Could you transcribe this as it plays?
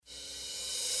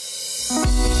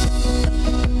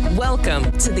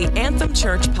Welcome to the Anthem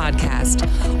Church podcast.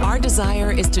 Our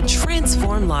desire is to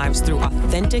transform lives through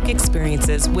authentic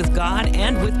experiences with God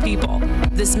and with people.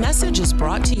 This message is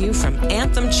brought to you from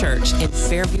Anthem Church in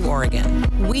Fairview,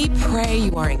 Oregon. We pray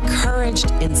you are encouraged,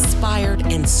 inspired,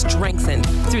 and strengthened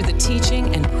through the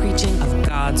teaching and preaching of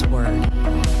God's Word.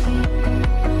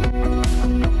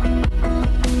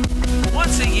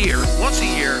 Once a year,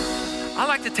 I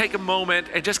like to take a moment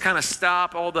and just kind of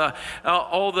stop all the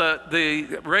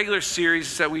regular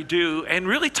series that we do and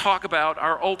really talk about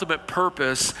our ultimate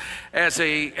purpose as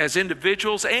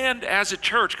individuals and as a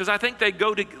church, because I think they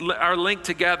are linked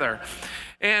together.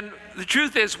 And the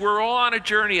truth is, we're all on a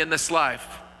journey in this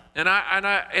life, and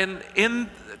in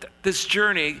this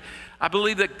journey, I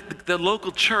believe that the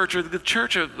local church or the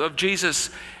Church of Jesus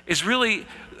is really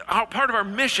part of our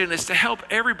mission is to help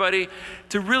everybody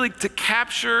to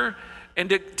capture and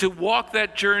to walk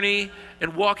that journey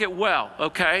and walk it well,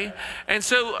 okay? And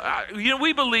so,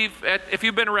 we believe, if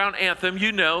you've been around Anthem,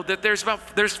 you know that there's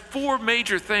four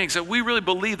major things that we really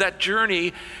believe that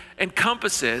journey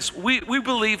encompasses. We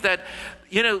believe that,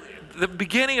 the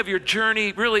beginning of your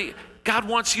journey, really, God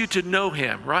wants you to know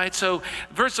Him, right? So,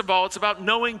 first of all, it's about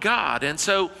knowing God. And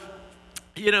so,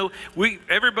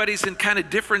 everybody's in kind of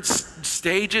different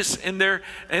stages in their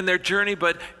journey,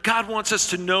 but God wants us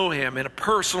to know Him in a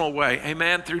personal way,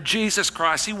 amen, through Jesus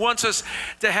Christ. He wants us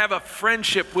to have a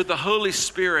friendship with the Holy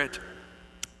Spirit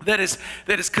that is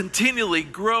continually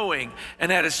growing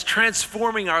and that is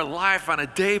transforming our life on a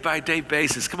day-by-day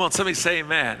basis. Come on, somebody say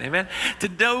amen, amen? To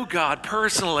know God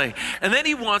personally. And then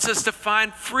He wants us to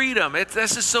find freedom.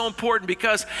 This is so important,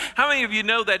 because how many of you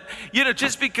know that,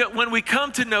 just because when we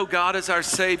come to know God as our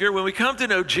Savior, when we come to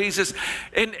know Jesus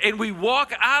and we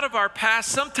walk out of our past,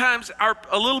 sometimes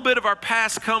a little bit of our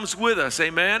past comes with us,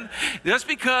 amen? Just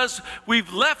because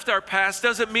we've left our past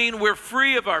doesn't mean we're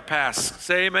free of our past.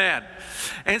 Say amen.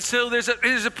 And so there's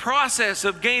a process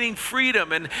of gaining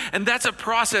freedom, and that's a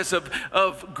process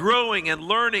of growing and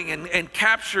learning and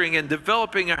capturing and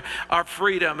developing our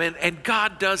freedom. And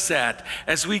God does that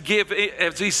as we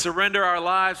surrender our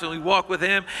lives and we walk with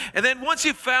Him. And then once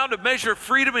you've found a measure of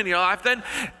freedom in your life, then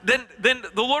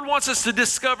the Lord wants us to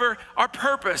discover our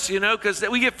purpose, because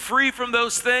we get free from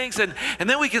those things, and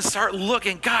then we can start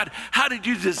looking, God, how did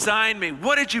you design me?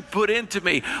 What did you put into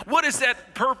me? What is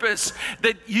that purpose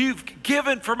that you've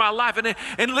given for my life?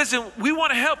 And listen, we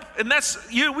want to help, and that's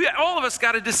all of us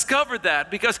got to discover that,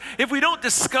 because if we don't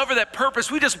discover that purpose,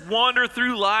 we just wander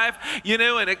through life,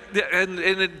 and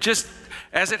it just,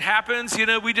 as it happens,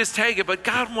 we just take it. But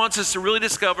God wants us to really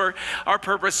discover our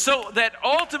purpose, so that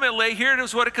ultimately, here it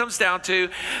is what it comes down to,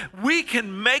 we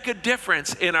can make a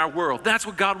difference in our world. That's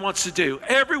what God wants to do.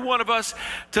 Every one of us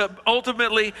to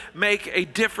ultimately make a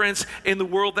difference in the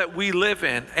world that we live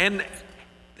in. And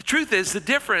the truth is, the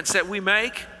difference that we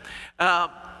make,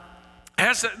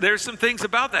 there's some things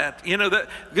about that,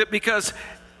 because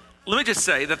let me just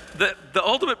say that the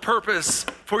ultimate purpose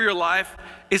for your life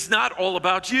is not all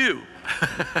about you.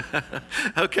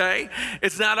 Okay?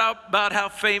 It's not about how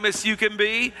famous you can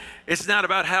be. It's not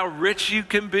about how rich you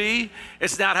can be.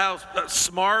 It's not how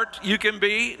smart you can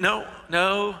be. No.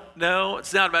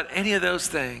 It's not about any of those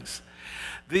things.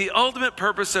 The ultimate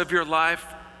purpose of your life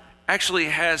actually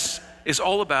is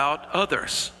all about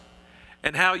others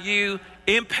and how you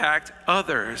impact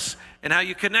others and how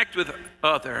you connect with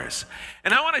others.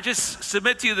 And I want to just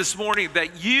submit to you this morning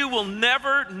that you will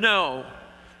never know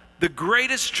the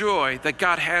greatest joy that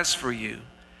God has for you,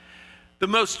 the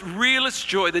most realest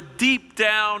joy, the deep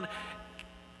down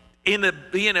in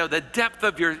the depth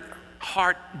of your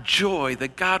heart joy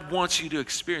that God wants you to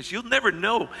experience. You'll never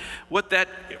know what that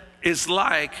is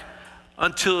like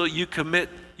until you commit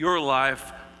your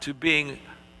life to being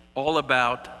all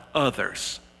about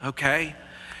others, okay?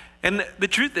 And the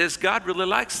truth is, God really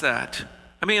likes that.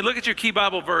 I mean, look at your key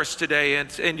Bible verse today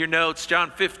in your notes, John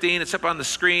 15, it's up on the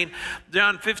screen.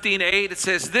 John 15:8, it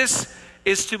says, "This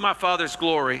is to my Father's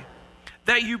glory,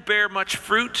 that you bear much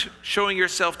fruit, showing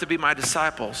yourself to be my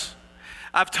disciples.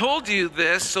 I've told you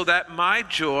this so that my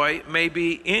joy may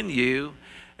be in you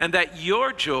and that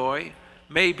your joy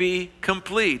may be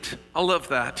complete." I love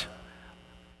that.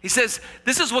 He says,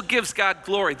 this is what gives God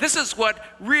glory. This is what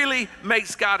really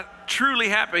makes God truly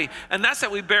happy. And that's that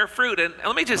we bear fruit. And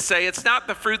let me just say, it's not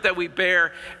the fruit that we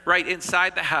bear right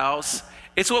inside the house.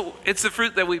 It's the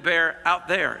fruit that we bear out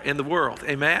there in the world.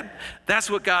 Amen?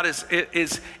 That's what God is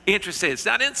interested in. It's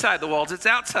not inside the walls, it's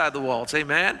outside the walls.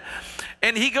 Amen?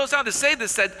 And he goes on to say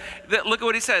this, that look at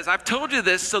what he says. I've told you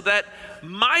this so that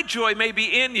my joy may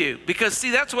be in you. Because see,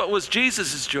 that's what was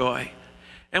Jesus' joy.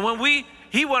 And when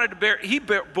he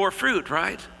bore fruit,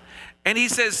 right? And he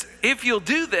says, if you'll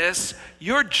do this,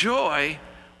 your joy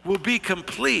will be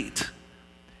complete.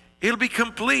 It'll be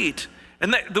complete.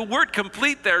 And the word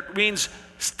complete there means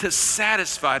to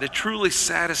satisfy, to truly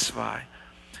satisfy.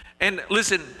 And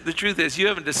listen, the truth is you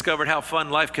haven't discovered how fun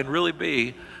life can really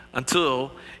be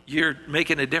until you're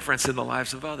making a difference in the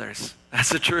lives of others. That's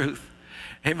the truth.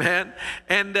 Amen.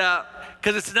 And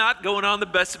because it's not going on the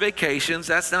best vacations.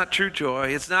 That's not true joy.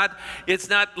 It's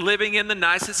not living in the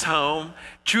nicest home.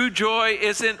 True joy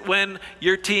isn't when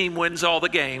your team wins all the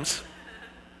games.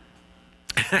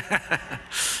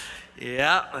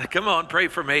 Yeah, come on, pray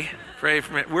for me. Pray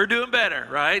for me. We're doing better,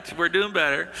 right? We're doing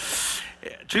better.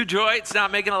 True joy, it's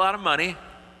not making a lot of money.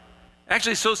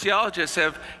 Actually, sociologists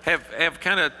have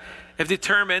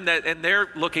determined that, and they're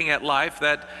looking at life,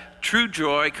 that true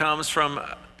joy comes from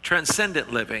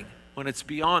transcendent living, when it's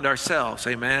beyond ourselves,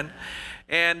 amen?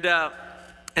 And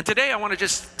today I want to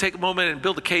just take a moment and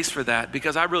build a case for that,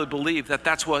 because I really believe that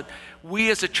that's what we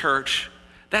as a church,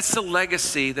 that's the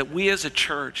legacy that we as a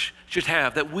church should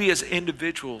have, that we as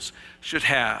individuals should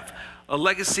have. A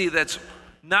legacy that's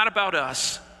not about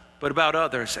us, but about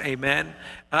others, amen?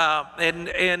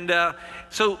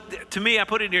 So to me, I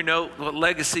put in your note what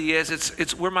legacy is.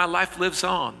 It's where my life lives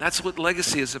on. That's what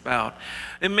legacy is about.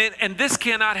 And this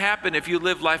cannot happen if you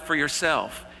live life for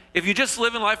yourself. If you just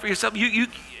live in life for yourself,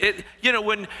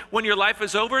 when your life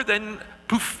is over, then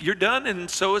poof, you're done, and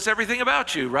so is everything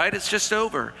about you, right? It's just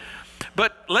over.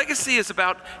 But legacy is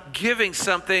about giving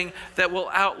something that will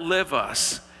outlive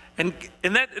us. And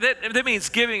that means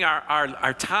giving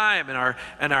our time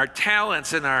and our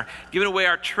talents and giving away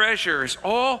our treasures,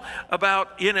 all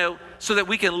about, so that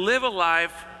we can live a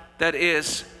life that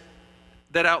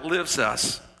outlives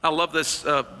us. I love this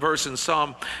verse in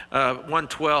Psalm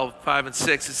 112, 5 and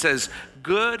 6. It says,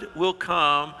 good will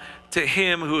come to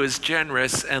him who is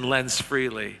generous and lends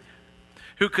freely,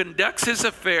 who conducts his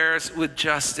affairs with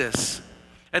justice.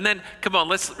 And then, come on,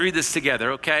 let's read this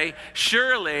together, okay?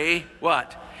 Surely,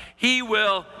 what? He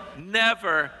will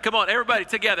never, come on, everybody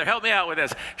together, help me out with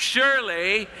this.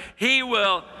 Surely he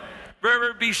will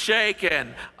never be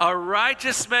shaken. A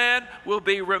righteous man will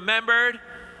be remembered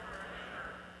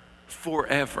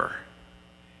forever.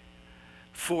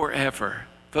 Forever.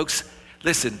 Folks,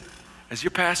 listen, as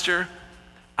your pastor,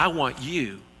 I want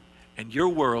you and your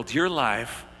world, your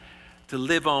life, to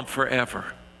live on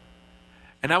forever.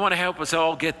 And I want to help us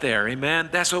all get there, amen?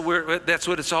 That's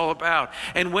what it's all about.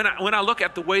 And when I look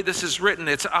at the way this is written,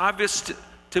 it's obvious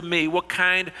to me what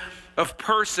kind of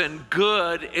person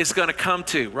good is going to come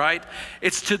to, right?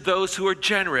 It's to those who are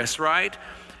generous, right?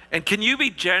 And can you be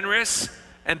generous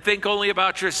and think only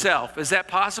about yourself? Is that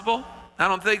possible? I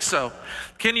don't think so.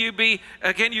 Can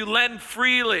you lend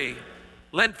freely?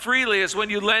 Lend freely is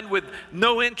when you lend with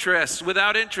no interest,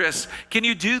 without interest. Can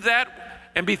you do that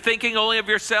and be thinking only of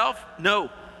yourself? No.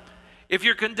 If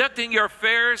you're conducting your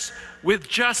affairs with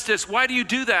justice, why do you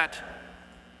do that?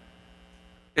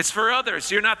 It's for others.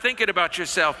 You're not thinking about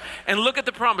yourself. And look at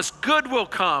the promise. Good will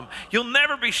come. You'll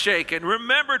never be shaken,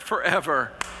 remembered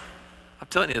forever. I'm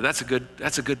telling you,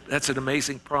 that's an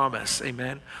amazing promise.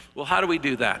 Amen. Well, how do we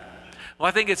do that? Well,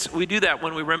 I think we do that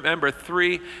when we remember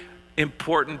three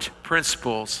important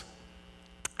principles.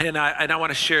 And I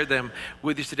want to share them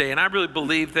with you today. And I really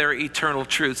believe they're eternal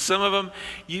truths. Some of them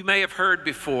you may have heard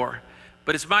before,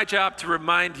 but it's my job to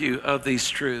remind you of these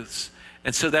truths,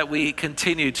 and so that we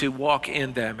continue to walk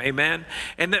in them. Amen?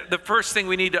 And the first thing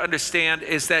we need to understand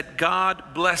is that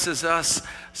God blesses us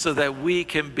so that we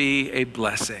can be a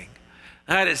blessing.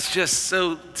 That is just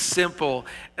so simple.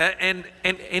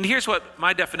 And here's what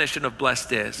my definition of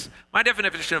blessed is. My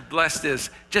definition of blessed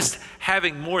is just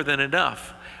having more than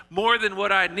enough. More than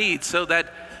what I need, so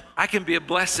that I can be a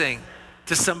blessing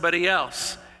to somebody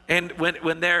else. And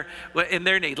when they're in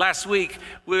their need. Last week,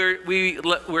 we're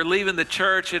leaving the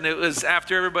church, and it was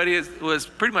after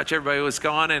pretty much everybody was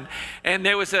gone. And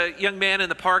there was a young man in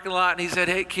the parking lot, and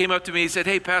he came up to me, he said,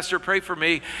 hey, Pastor, pray for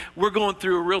me. We're going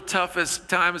through a real toughest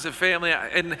time as a family.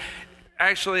 And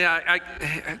actually,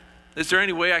 is there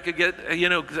any way I could get,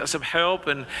 some help?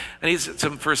 And I need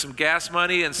for some gas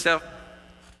money and stuff.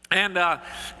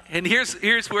 And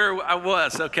here's where I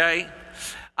was, okay?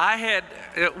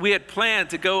 We had planned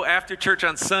to go after church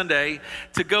on Sunday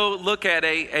to go look at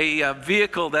a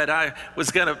vehicle that I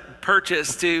was going to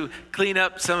purchase to clean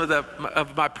up some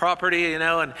of my property, and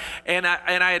I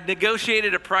had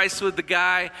negotiated a price with the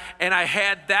guy, and I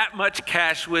had that much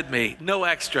cash with me, no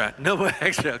extra,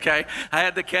 okay? I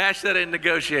had the cash that I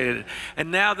negotiated,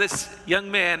 and now this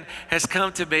young man has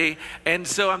come to me, and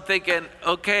so I'm thinking,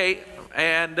 okay.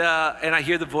 And I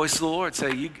hear the voice of the Lord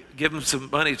say, you give him some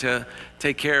money to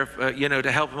take care of,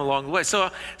 to help him along the way.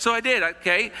 So I did,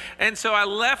 okay? And so I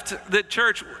left the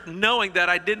church knowing that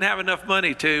I didn't have enough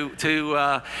money to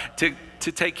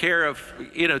take care of,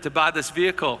 to buy this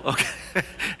vehicle, okay?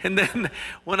 And then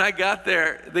when I got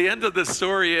there, the end of the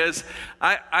story is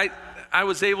I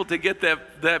was able to get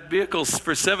that vehicle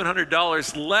for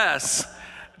 $700 less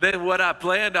than what I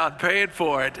planned on paying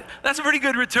for it. That's a pretty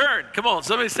good return. Come on,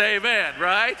 somebody say amen,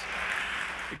 right?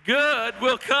 Good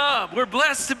will come. We're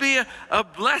blessed to be a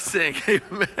blessing,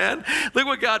 amen. Look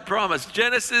what God promised.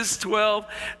 Genesis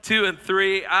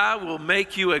 12:2-3, I will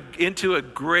make you into a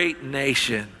great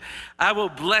nation. I will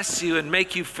bless you and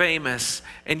make you famous,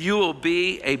 and you will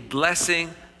be a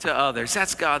blessing to others.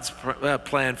 That's God's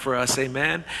plan for us,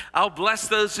 amen. I'll bless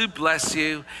those who bless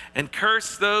you and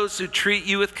curse those who treat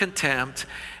you with contempt,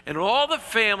 and all the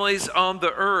families on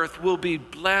the earth will be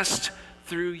blessed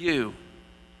through you.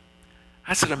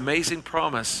 That's an amazing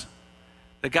promise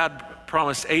that God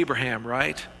promised Abraham,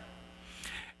 right?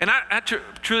 And I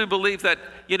truly believe that,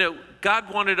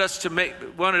 God wanted us to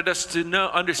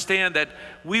understand that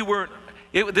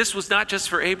this was not just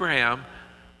for Abraham,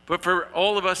 but for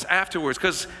all of us afterwards,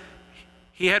 because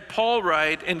he had Paul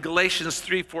write in Galatians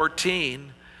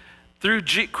 3:14, through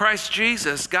Christ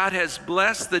Jesus, God has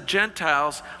blessed the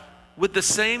Gentiles with the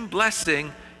same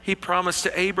blessing he promised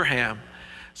to Abraham,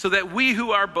 so that we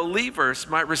who are believers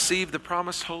might receive the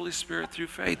promised Holy Spirit through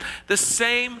faith. The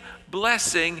same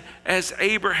blessing as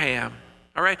Abraham.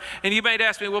 All right, and you might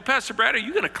ask me, well, Pastor Brad, are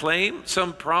you going to claim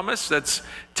some promise that's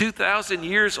 2,000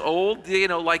 years old,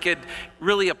 like it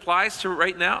really applies to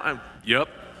right now? Yep,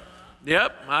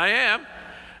 I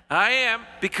am,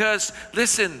 because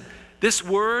listen, this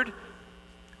word,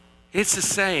 it's the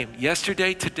same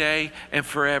yesterday, today, and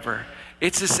forever.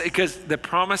 It's the same, because the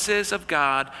promises of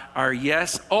God are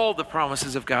yes, all the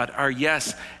promises of God are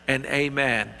yes and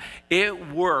amen.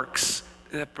 It works.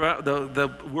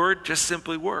 The word just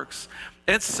simply works.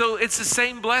 And so it's the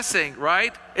same blessing,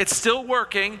 right? It's still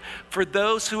working for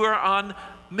those who are on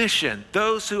mission,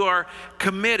 those who are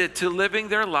committed to living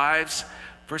their lives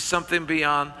for something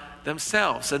beyond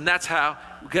themselves. And that's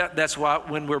why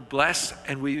when we're blessed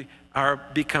and we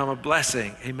become a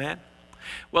blessing, amen?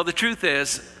 Well, the truth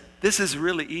is, this is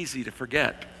really easy to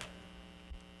forget,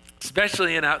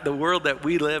 especially in the world that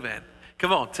we live in.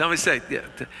 Come on,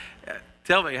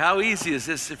 tell me, how easy is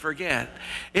this to forget?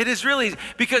 It is really,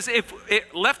 because if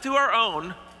it left to our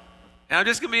own, and I'm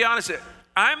just going to be honest,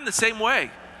 I'm the same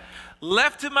way.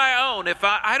 Left to my own, if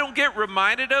I don't get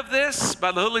reminded of this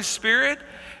by the Holy Spirit,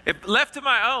 if left to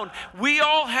my own, we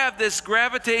all have this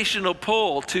gravitational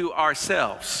pull to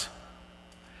ourselves.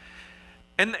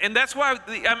 And that's why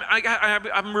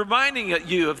I'm reminding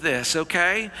you of this,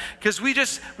 okay? Because we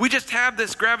just have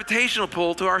this gravitational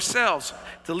pull to ourselves,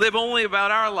 to live only about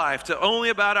our life, to only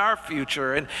about our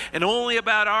future, and only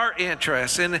about our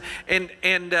interests.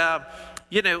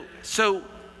 So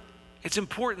it's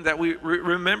important that we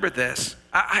remember this.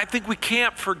 I think we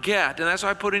can't forget, and that's why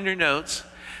I put in your notes,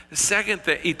 the second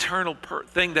eternal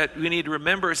thing that we need to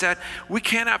remember is that we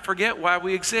cannot forget why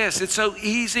we exist. It's so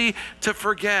easy to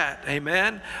forget,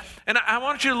 amen? And I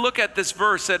want you to look at this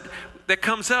verse that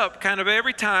comes up kind of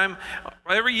every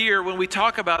year when we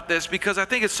talk about this, because I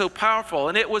think it's so powerful.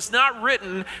 And it was not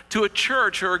written to a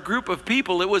church or a group of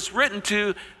people. It was written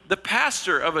to the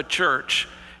pastor of a church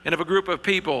and of a group of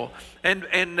people, and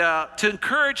to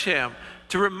encourage him,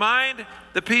 to remind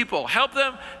the people, help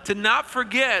them to not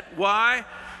forget why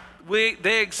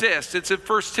they exist. It's in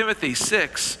 1 Timothy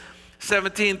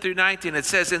 6:17-19. It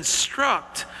says,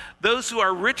 instruct those who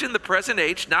are rich in the present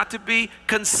age not to be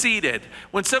conceited.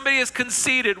 When somebody is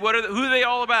conceited, who are they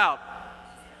all about?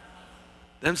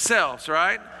 Themselves,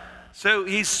 right? So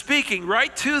he's speaking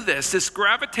right to this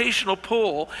gravitational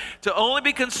pull to only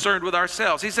be concerned with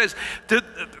ourselves. He says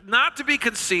not to be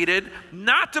conceited,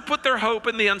 not to put their hope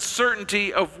in the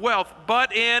uncertainty of wealth,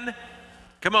 but in,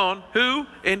 come on, who?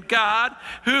 In God,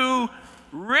 who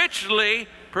richly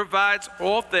provides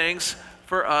all things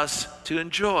for us to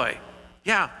enjoy.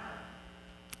 Yeah.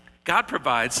 God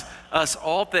provides us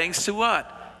all things to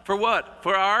what? For what?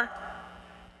 For our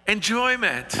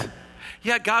enjoyment.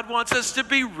 Yeah, God wants us to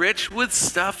be rich with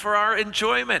stuff for our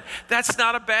enjoyment. That's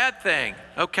not a bad thing,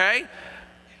 okay?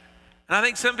 And I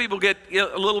think some people get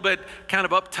a little bit kind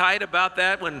of uptight about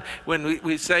that when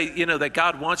we say, that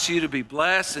God wants you to be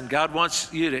blessed and God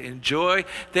wants you to enjoy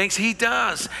things. He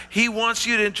does. He wants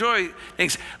you to enjoy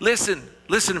things. Listen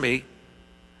to me.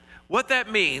 What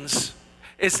that means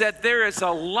is that there is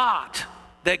a lot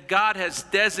that God has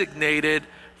designated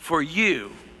for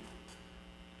you.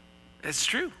 It's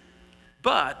true,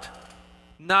 but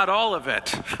not all of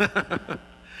it.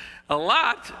 A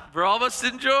lot for all of us to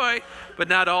enjoy, but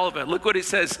not all of it. Look what he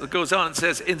says. It goes on and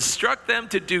says, instruct them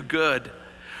to do good,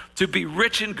 to be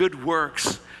rich in good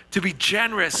works, to be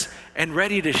generous and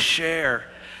ready to share,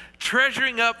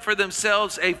 treasuring up for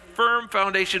themselves a firm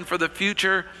foundation for the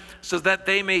future, so that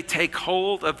they may take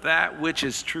hold of that which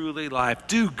is truly life.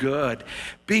 Do good.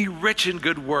 Be rich in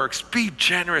good works. Be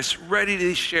generous, ready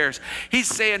to share. He's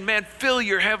saying, man, fill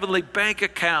your heavenly bank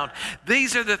account.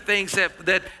 These are the things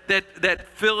that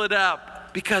fill it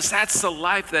up, because that's the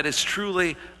life that is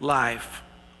truly life.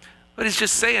 What he's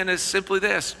just saying is simply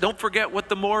this: don't forget what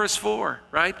the more is for,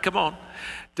 right? Come on.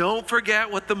 Don't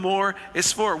forget what the more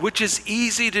is for, which is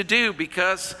easy to do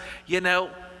because,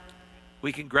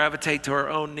 we can gravitate to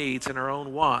our own needs and our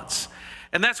own wants.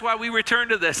 And that's why we return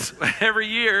to this every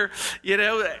year,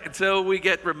 so we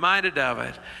get reminded of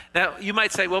it. Now, you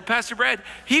might say, well, Pastor Brad,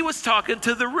 he was talking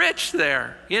to the rich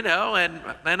there, and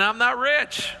I'm not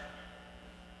rich.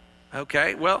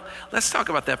 Okay, well, let's talk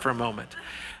about that for a moment.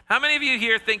 How many of you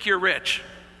here think you're rich?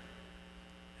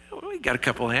 Well, we got a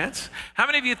couple hands. How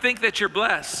many of you think that you're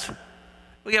blessed?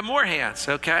 We got more hands,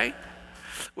 okay?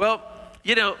 Well,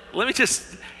 let me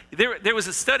just... There was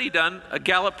a study done, a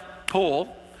Gallup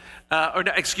poll,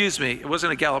 it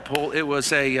wasn't a Gallup poll, it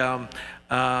was it was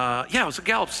a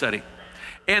Gallup study.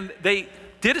 And they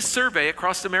did a survey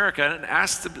across America and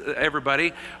asked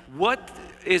everybody, how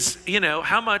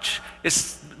much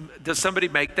does somebody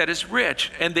make that is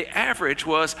rich? And the average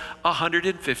was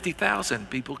 $150,000.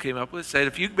 People came up with, said,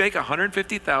 if you make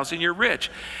 $150,000, you're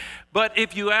rich. But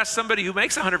if you ask somebody who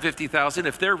makes $150,000,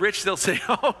 if they're rich, they'll say,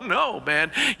 "Oh no,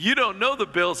 man, you don't know the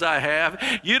bills I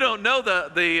have. You don't know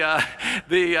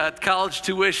the college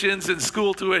tuitions and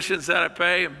school tuitions that I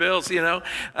pay and bills."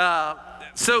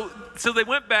 So they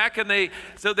went back and they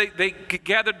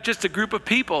gathered just a group of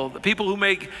people, the people who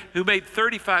made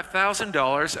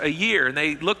 $35,000 a year, and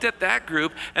they looked at that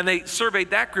group and they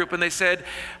surveyed that group and they said,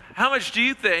 how much do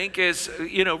you think is,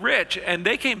 rich? And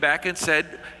they came back and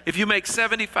said, if you make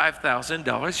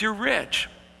 $75,000, you're rich.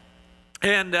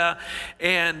 And then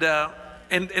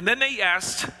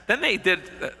they did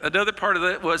another part of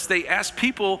it was they asked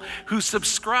people who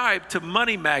subscribe to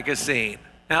Money Magazine.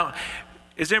 Now,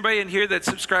 is there anybody in here that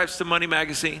subscribes to Money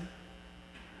Magazine?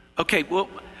 Okay, well,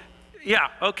 yeah,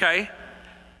 okay.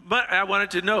 But I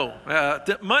wanted to know,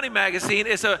 the Money Magazine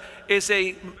is a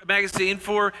magazine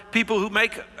for people who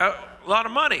make a lot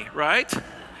of money, right?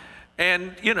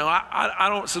 And, I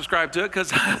don't subscribe to it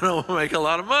because I don't make a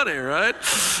lot of money, right?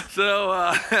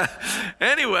 So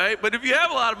anyway, but if you have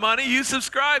a lot of money, you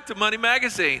subscribe to Money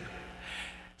Magazine.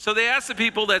 So they asked the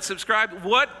people that subscribed,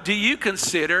 what do you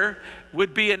consider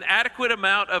would be an adequate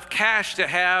amount of cash to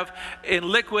have in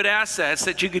liquid assets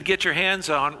that you could get your hands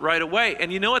on right away?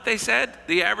 And you know what they said?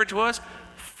 The average was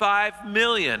 $5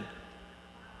 million.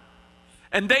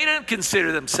 And they didn't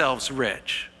consider themselves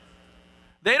rich.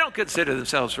 They don't consider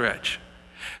themselves rich.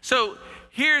 So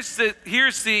here's the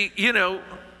here's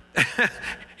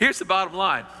the bottom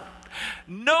line.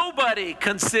 Nobody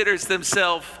considers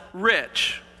themselves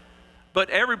rich, but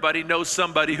everybody knows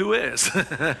somebody who is.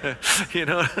 you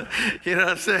know what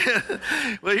I'm saying?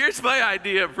 Well, here's my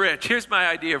idea of rich.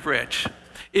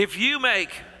 If you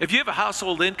have a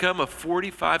household income of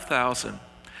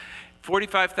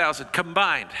 $45,000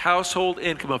 combined household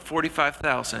income of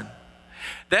 $45,000,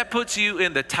 that puts you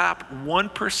in the top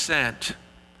 1%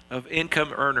 of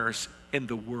income earners in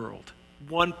the world.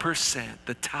 1%,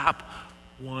 the top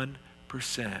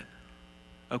 1%.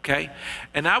 Okay?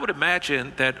 And I would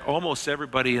imagine that almost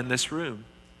everybody in this room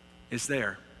is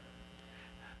there.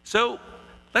 So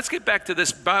let's get back to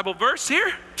this Bible verse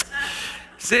here.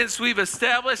 Since we've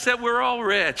established that we're all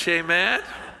rich, amen?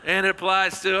 And it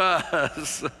applies to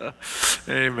us.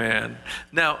 Amen.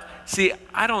 Now, see,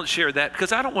 I don't share that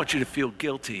because I don't want you to feel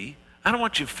guilty. I don't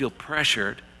want you to feel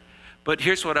pressured. But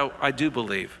here's what I do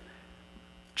believe.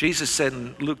 Jesus said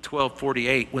in Luke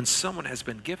 12:48, when someone has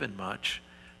been given much,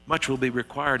 much will be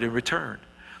required in return.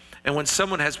 And when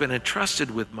someone has been entrusted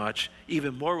with much,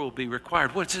 even more will be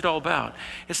required. What's it all about?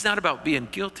 It's not about being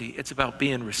guilty. It's about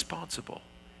being responsible.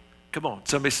 Come on,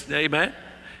 somebody say amen?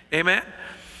 Amen?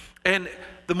 And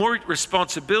the more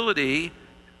responsibility,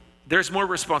 there's more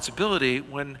responsibility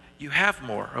when you have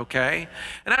more, okay?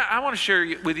 And I want to share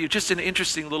with you just an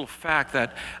interesting little fact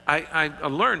that I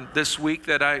learned this week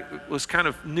that was kind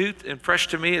of new and fresh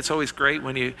to me. It's always great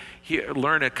when you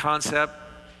learn a concept.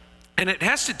 And it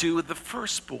has to do with the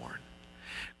firstborn,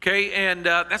 okay? And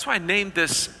that's why I named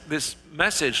this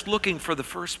message, Looking for the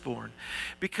Firstborn.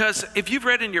 Because if you've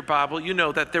read in your Bible, you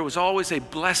know that there was always a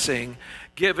blessing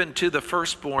given to the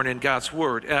firstborn in God's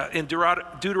Word. In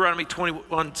Deuteronomy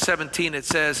 21:17, it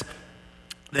says,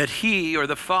 that he, or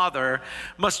the father,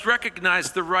 must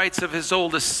recognize the rights of his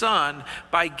oldest son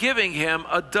by giving him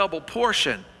a double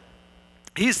portion.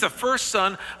 He's the first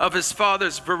son of his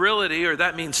father's virility, or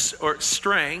that means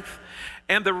strength,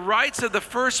 and the rights of the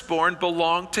firstborn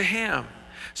belong to him.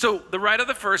 So the right of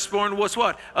the firstborn was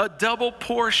what? A double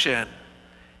portion.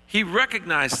 He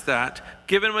recognized that,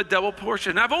 giving him a double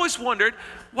portion. And I've always wondered,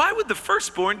 why would the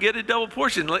firstborn get a double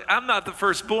portion? Like, I'm not the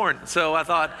firstborn, so I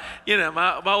thought,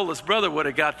 my oldest brother would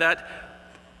have got that.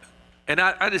 And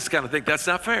I just kind of think that's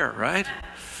not fair, right?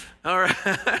 All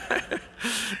right.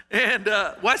 And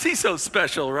why is he so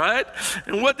special, right?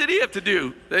 And what did he have to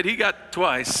do that he got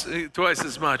twice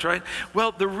as much, right?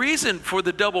 Well, the reason for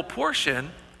the double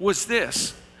portion was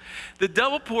this. The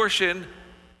double portion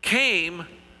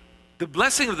the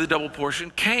blessing of the double portion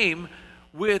came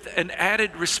with an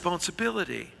added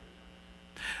responsibility.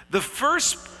 The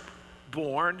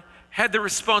firstborn had the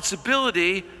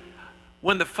responsibility,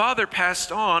 when the father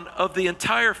passed on, of the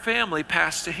entire family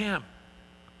passed to him.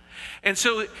 And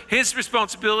so his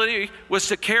responsibility was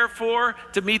to care for,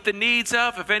 to meet the needs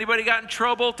of, if anybody got in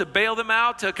trouble, to bail them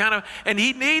out, and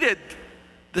he needed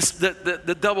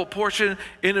the double portion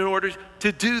in order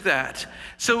to do that.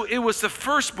 So it was the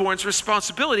firstborn's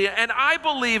responsibility. And I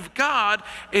believe God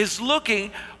is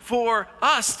looking for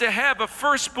us to have a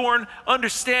firstborn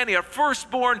understanding, a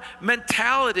firstborn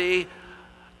mentality,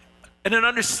 and an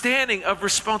understanding of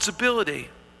responsibility.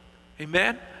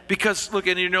 Amen? Because look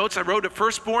in your notes, I wrote, a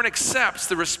firstborn accepts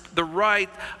the right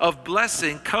of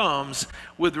blessing comes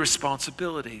with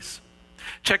responsibilities.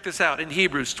 Check this out in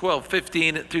Hebrews 12,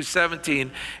 15 through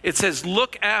 17. It says,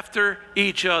 look after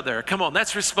each other. Come on,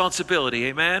 that's responsibility,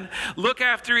 amen? Look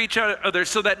after each other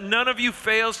so that none of you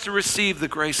fails to receive the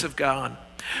grace of God.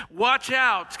 Watch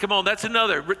out, come on, that's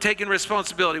another, taking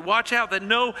responsibility. Watch out that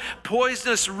no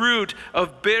poisonous root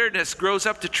of bitterness grows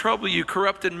up to trouble you,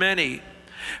 corrupting many.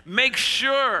 Make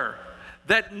sure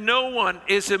that no one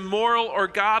is immoral or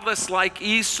godless like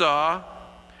Esau,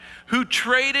 who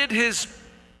traded his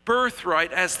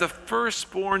birthright as the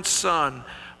firstborn son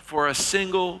for a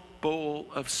single bowl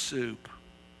of soup.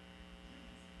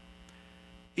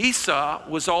 Esau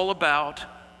was all about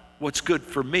what's good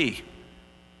for me,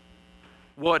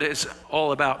 what is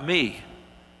all about me.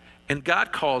 And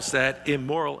God calls that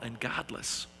immoral and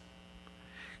godless,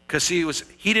 because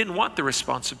he didn't want the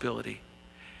responsibility.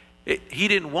 He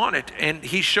didn't want it, and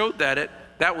he showed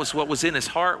that was what was in his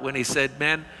heart when he said,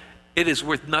 man, it is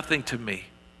worth nothing to me.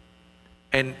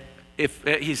 And if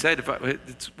he said,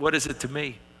 what is it to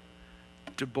me?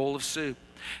 It's a bowl of soup.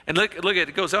 And look at it,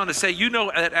 it goes on to say,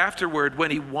 that afterward,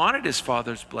 when he wanted his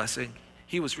father's blessing,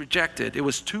 he was rejected. It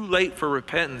was too late for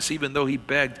repentance, even though he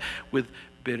begged with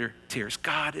bitter tears.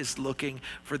 God is looking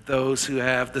for those who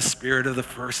have the spirit of the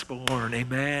firstborn.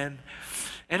 Amen.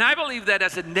 And I believe that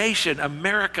as a nation,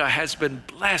 America has been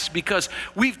blessed because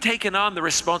we've taken on the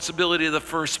responsibility of the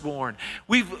firstborn.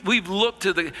 We've looked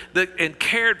to and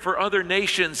cared for other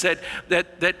nations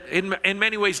that in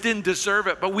many ways didn't deserve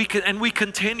it, but we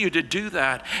continue to do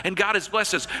that. And God has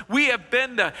blessed us. We have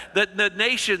been the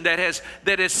nation that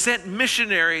has sent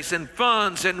missionaries and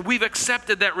funds, and we've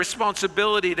accepted that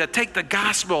responsibility to take the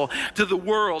gospel to the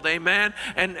world, amen,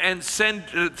 and send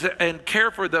and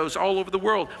care for those all over the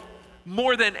world,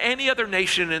 more than any other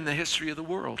nation in the history of the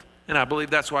world. And I believe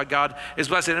that's why God is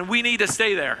blessing. And we need to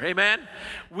stay there, amen?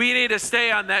 We need to stay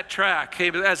on that track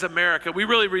as America. We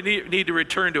really need to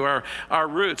return to our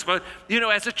roots. But,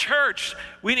 as a church,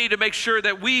 we need to make sure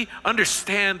that we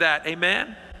understand that,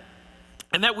 amen?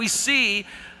 And that we see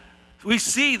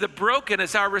the broken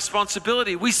as our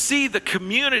responsibility. We see the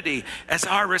community as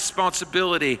our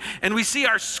responsibility. And we see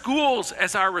our schools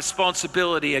as our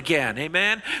responsibility again.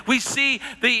 Amen? We see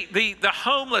the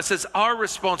homeless as our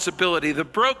responsibility, the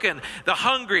broken, the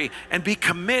hungry, and be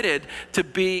committed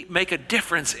to make a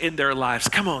difference in their lives.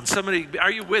 Come on, somebody, are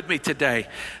you with me today?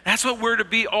 That's what we're to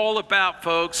be all about,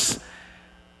 folks.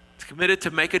 It's committed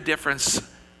to make a difference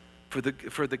for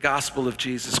the gospel of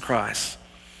Jesus Christ.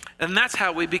 And that's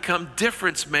how we become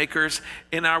difference makers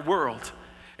in our world.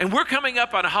 And we're coming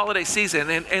up on a holiday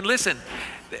season. And listen,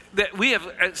 that we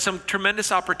have some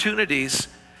tremendous opportunities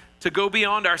to go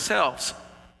beyond ourselves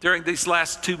during these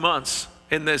last 2 months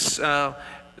in this,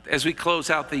 as we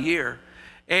close out the year.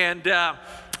 And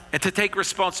to take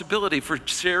responsibility for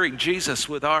sharing Jesus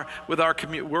with our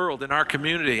world and our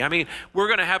community. I mean, we're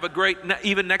going to have a great,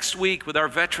 even next week with our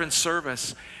veterans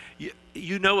service.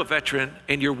 you know a veteran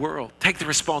in your world. Take the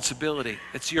responsibility.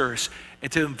 It's yours.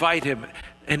 And to invite him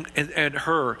and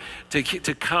her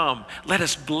to come. Let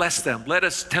us bless them. Let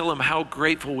us tell them how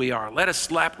grateful we are. Let us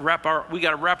we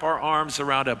got to wrap our arms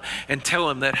around them and tell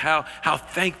them that how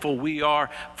thankful we are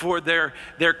for their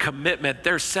commitment,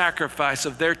 their sacrifice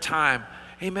of their time.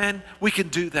 Amen. We can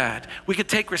do that. We can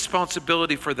take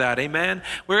responsibility for that. Amen.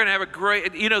 We're going to have a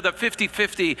great, the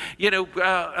 50-50,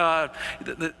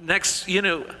 the next,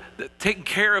 taking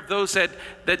care of those that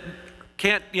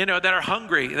can't, that are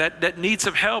hungry, that need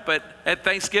some help at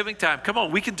Thanksgiving time. Come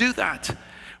on, we can do that.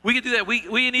 We can do that.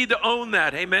 We need to own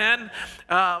that. Amen.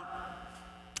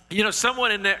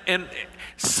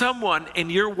 Someone in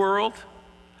your world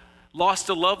lost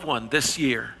a loved one this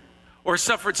year, or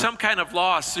suffered some kind of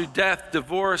loss through death,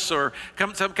 divorce, or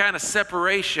some kind of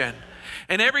separation.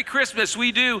 And every Christmas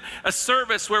we do a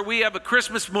service where we have a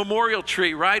Christmas memorial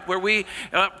tree, right? Where we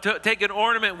take an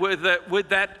ornament with that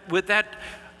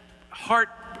heart,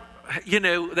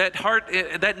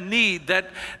 that need,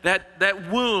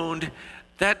 that wound,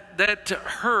 that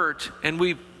hurt, and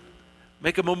we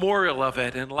make a memorial of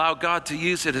it and allow God to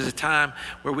use it as a time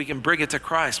where we can bring it to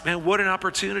Christ. Man, what an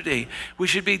opportunity. We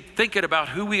should be thinking about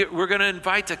who we're going to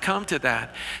invite to come to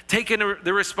that, taking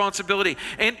the responsibility.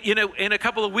 And, in a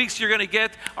couple of weeks, you're going to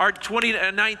get our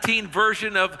 2019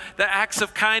 version of the Acts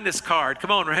of Kindness card.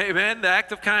 Come on, right, man? The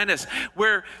Act of Kindness,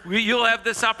 where you'll have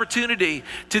this opportunity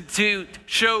to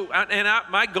show, and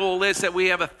my goal is that we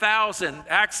have 1,000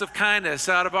 acts of kindness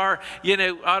out of our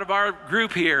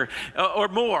group here, or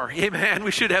more. Amen. And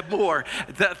we should have more.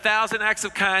 1,000 acts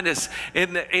of kindness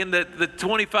in the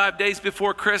 25 days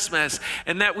before Christmas,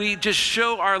 and that we just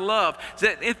show our love.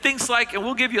 Things like, and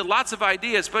we'll give you lots of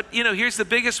ideas, but here's the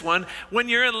biggest one. When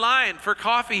you're in line for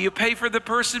coffee, you pay for the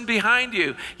person behind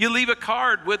you. You leave a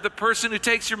card with the person who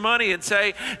takes your money and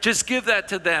say, just give that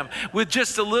to them, with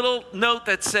just a little note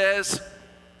that says,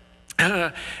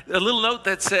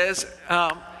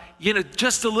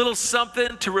 just a little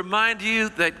something to remind you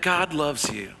that God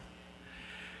loves you.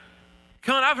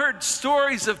 Come on, I've heard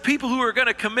stories of people who are going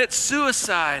to commit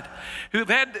suicide,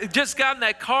 who've just gotten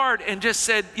that card and just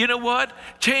said, you know what?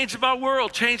 Changed my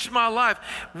world, changed my life.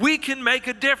 We can make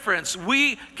a difference.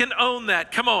 We can own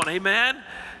that. Come on, amen?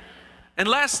 And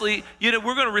lastly, we're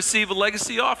going to receive a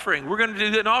legacy offering. We're going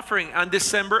to do an offering on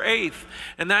December 8th.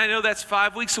 And I know that's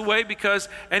 5 weeks away because,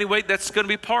 anyway, that's going to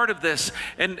be part of this.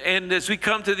 And as we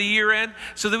come to the year end,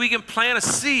 so that we can plant a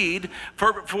seed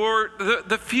for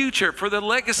the future, for the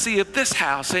legacy of this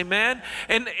house, amen?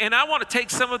 And I want to take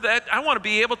some of that. I want to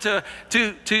be able to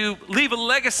leave a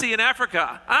legacy in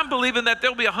Africa. I'm believing that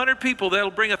there'll be 100 people that'll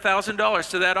bring $1,000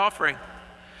 to that offering.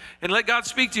 And let God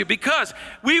speak to you, because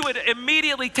we would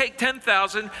immediately take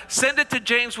 10,000, send it to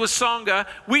James Wasonga.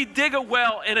 We dig a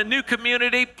well in a new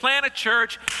community, plant a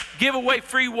church, give away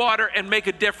free water, and make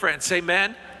a difference.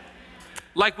 Amen?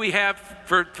 Like we have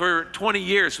for 20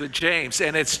 years with James,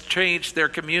 and it's changed their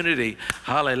community.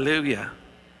 Hallelujah.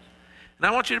 And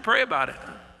I want you to pray about it.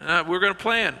 We're going to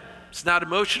plan. It's not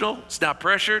emotional. It's not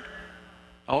pressured.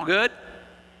 All good?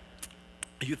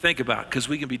 You think about it, because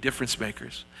we can be difference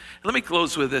makers. Let me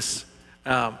close with this.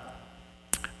 We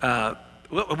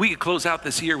can close out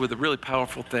this year with a really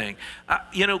powerful thing. I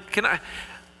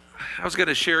was going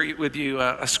to share with you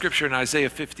a scripture in Isaiah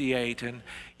 58. And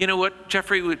you know what,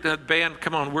 Jeffrey, the band,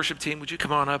 come on, worship team, would you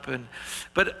come on up?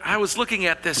 But I was looking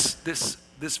at this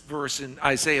verse in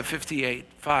Isaiah 58,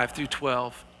 5 through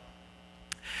 12.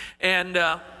 And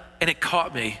it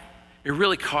caught me. It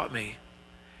really caught me.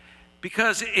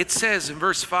 Because it says in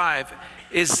verse 5,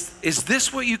 is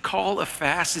this what you call a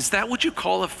fast? Is that what you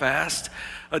call a fast?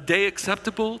 A day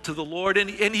acceptable to the Lord?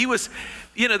 And he was,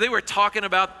 they were talking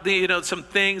about some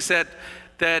things that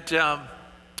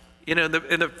in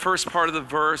the first part of the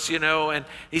verse, and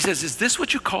he says, is this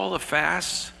what you call a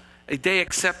fast? A day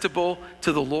acceptable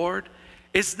to the Lord?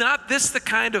 Is not this the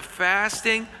kind of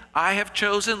fasting I have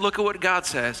chosen? Look at what God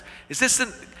says. Is this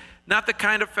not the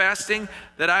kind of fasting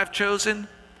that I've chosen?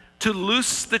 To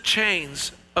loose the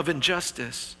chains of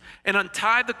injustice and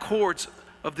untie the cords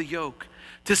of the yoke,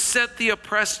 to set the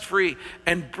oppressed free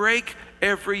and break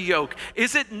every yoke.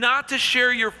 Is it not to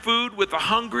share your food with the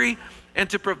hungry and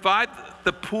to provide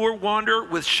the poor wanderer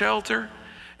with shelter?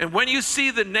 And when you see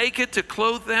the naked, to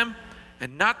clothe them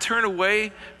and not turn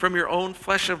away from your own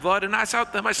flesh and blood? And I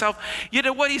thought to myself,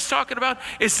 what he's talking about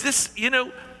is this,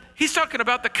 he's talking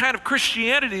about the kind of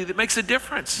Christianity that makes a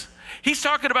difference. He's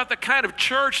talking about the kind of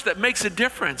church that makes a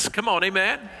difference. Come on,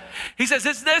 amen. He says,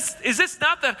 is this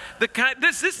not the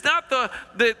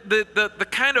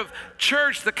kind of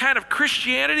church, the kind of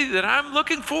Christianity that I'm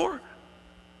looking for?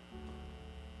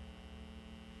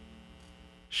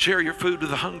 Share your food with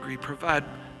the hungry. Provide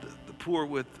the poor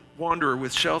with wanderer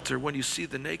with shelter. When you see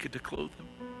the naked, to clothe them.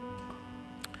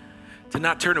 To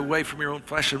not turn away from your own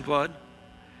flesh and blood.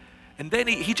 And then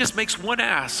he just makes one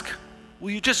ask.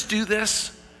 Will you just do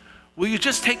this? Will you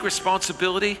just take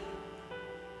responsibility?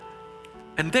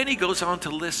 And then he goes on to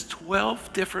list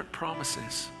 12 different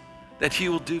promises that he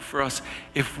will do for us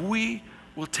if we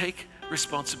will take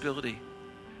responsibility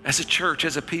as a church,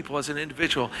 as a people, as an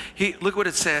individual. Look what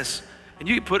it says. And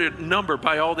you can put a number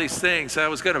by all these things. I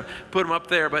was going to put them up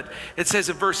there, but it says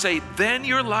in verse 8, then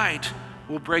your light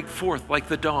will break forth like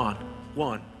the dawn,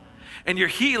 1. And your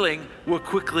healing will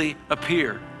quickly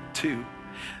appear, 2.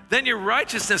 Then your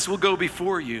righteousness will go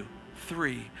before you,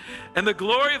 3. And the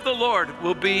glory of the Lord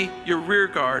will be your rear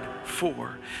guard,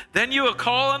 4. Then you will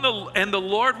call on and the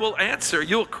Lord will answer.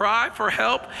 You will cry for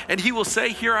help, and he will say,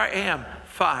 here I am,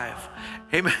 5.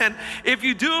 Amen. If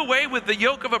you do away with the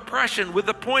yoke of oppression, with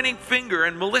the pointing finger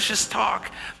and malicious talk,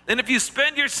 and if you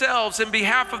spend yourselves in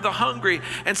behalf of the hungry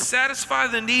and satisfy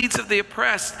the needs of the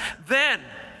oppressed, then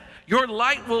your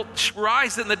light will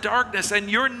rise in the darkness,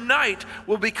 and your night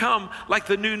will become like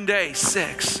the noonday,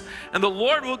 6. And the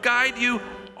Lord will guide you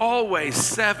always,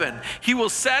 7. He will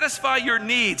satisfy your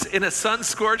needs in a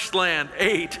sun-scorched land,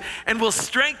 8. And will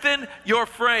strengthen your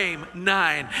frame,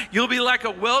 9. You'll be like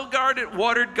a well-guarded,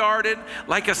 watered garden,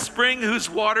 like a spring whose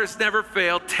waters never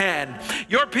fail, 10.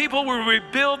 Your people will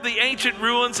rebuild the ancient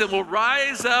ruins and will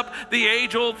rise up the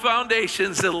age-old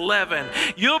foundations, 11.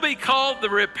 You'll be called the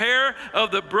repair of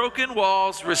the broken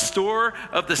walls, restorer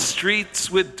of the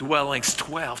streets with dwellings,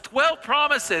 12. 12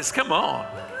 promises, come on.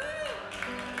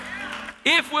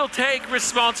 If we'll take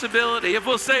responsibility, if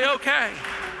we'll say, okay.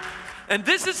 And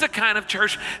this is the kind of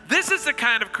church, this is the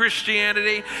kind of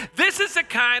Christianity, this is the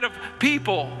kind of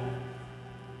people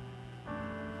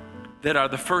that are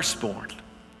the firstborn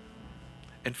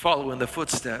and follow in the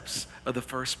footsteps of the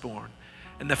firstborn.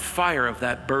 And the fire of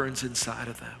that burns inside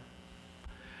of them.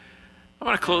 I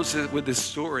want to close with this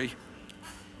story.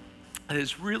 And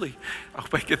it's really, I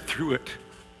hope I get through it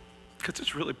because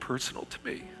it's really personal to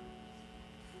me.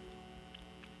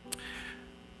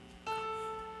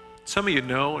 Some of you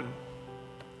know, and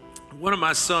one of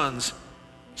my sons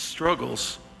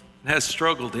struggles and has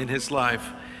struggled in his life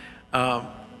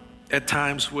at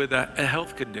times with a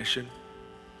health condition,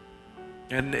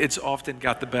 and it's often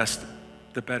got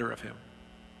the better of him.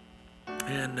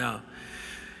 And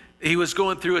he was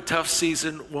going through a tough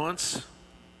season once.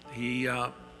 He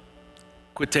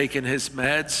quit taking his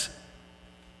meds,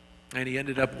 and he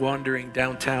ended up wandering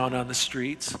downtown on the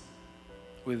streets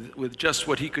with just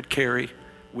what he could carry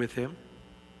with him.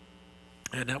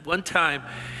 And at one time,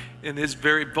 in his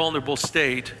very vulnerable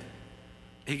state,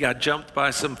 he got jumped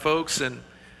by some folks, and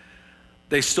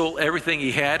they stole everything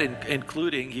he had,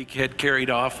 including he had carried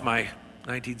off my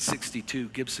 1962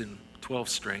 Gibson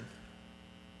 12-string.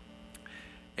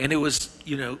 And it was,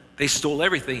 they stole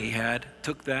everything he had,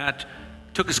 took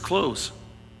his clothes.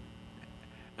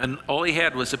 And all he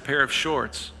had was a pair of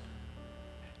shorts.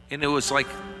 And it was like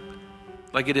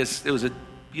it was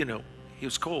he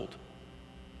was cold.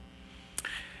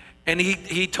 And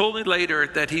he told me later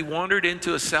that he wandered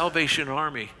into a Salvation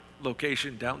Army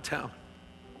location downtown.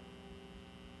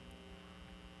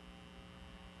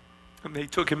 And they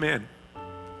took him in.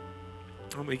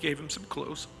 And they gave him some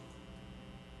clothes.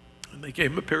 And they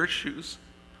gave him a pair of shoes,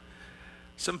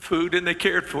 some food, and they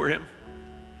cared for him.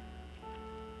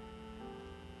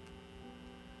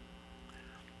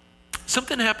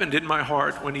 Something happened in my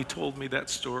heart when he told me that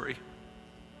story.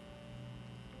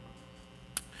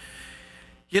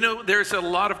 There's a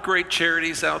lot of great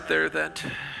charities out there that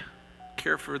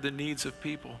care for the needs of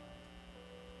people.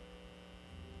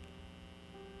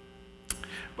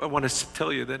 But I want to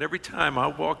tell you that every time I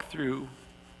walk through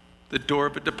the door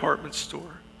of a department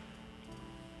store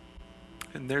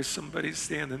and there's somebody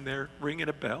standing there ringing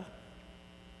a bell,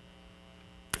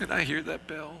 and I hear that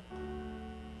bell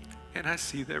and I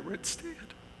see that red stand,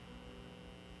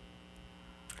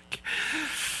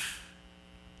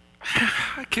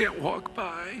 I can't walk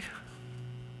by.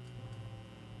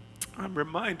 I'm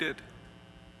reminded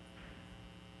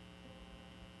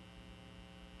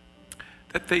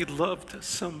that they loved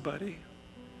somebody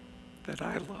that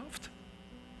I loved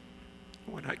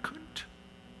when I couldn't.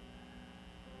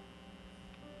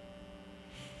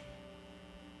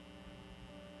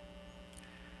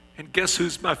 And guess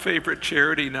who's my favorite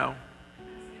charity now?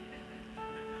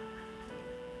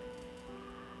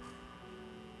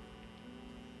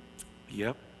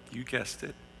 Yep, you guessed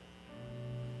it.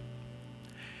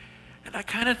 And I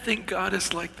kind of think God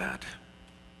is like that.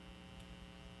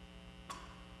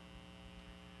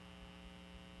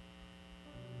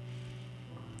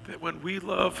 that when we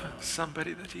love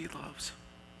somebody that he loves,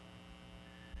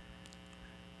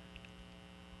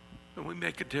 when we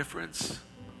make a difference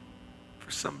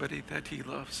for somebody that he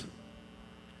loves,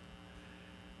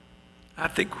 I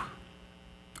think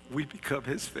we become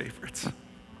his favorites.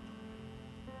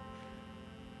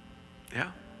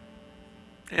 Yeah.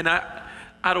 And I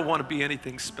don't want to be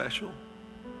anything special.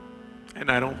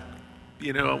 And I don't,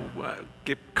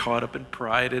 get caught up in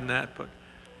pride in that, but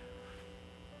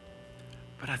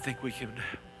I think we can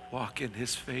walk in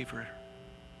his favor.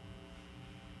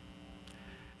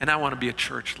 And I want to be a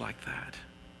church like that.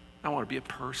 I want to be a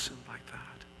person like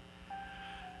that.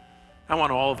 I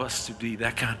want all of us to be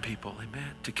that kind of people,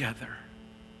 amen, together.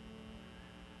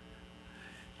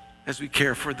 As we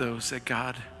care for those that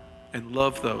God and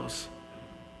love those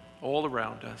all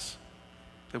around us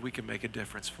that we can make a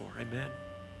difference for, amen.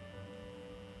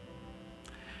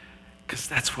 Because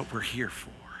that's what we're here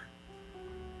for.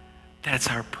 That's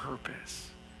our purpose.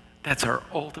 That's our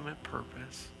ultimate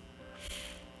purpose.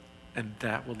 And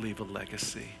that will leave a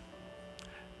legacy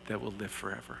that will live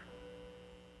forever.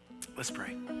 Let's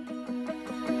pray.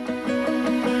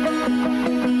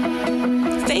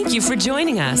 Thank you for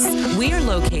joining us. We are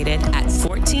located at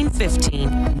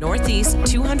 1415 Northeast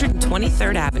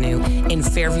 223rd Avenue in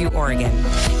Fairview, Oregon.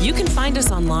 You can find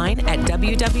us online at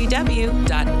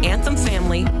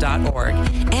www.anthemfamily.org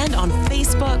and on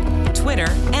Facebook, Twitter,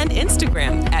 and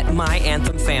Instagram at My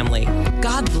Anthem Family.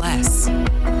 God bless.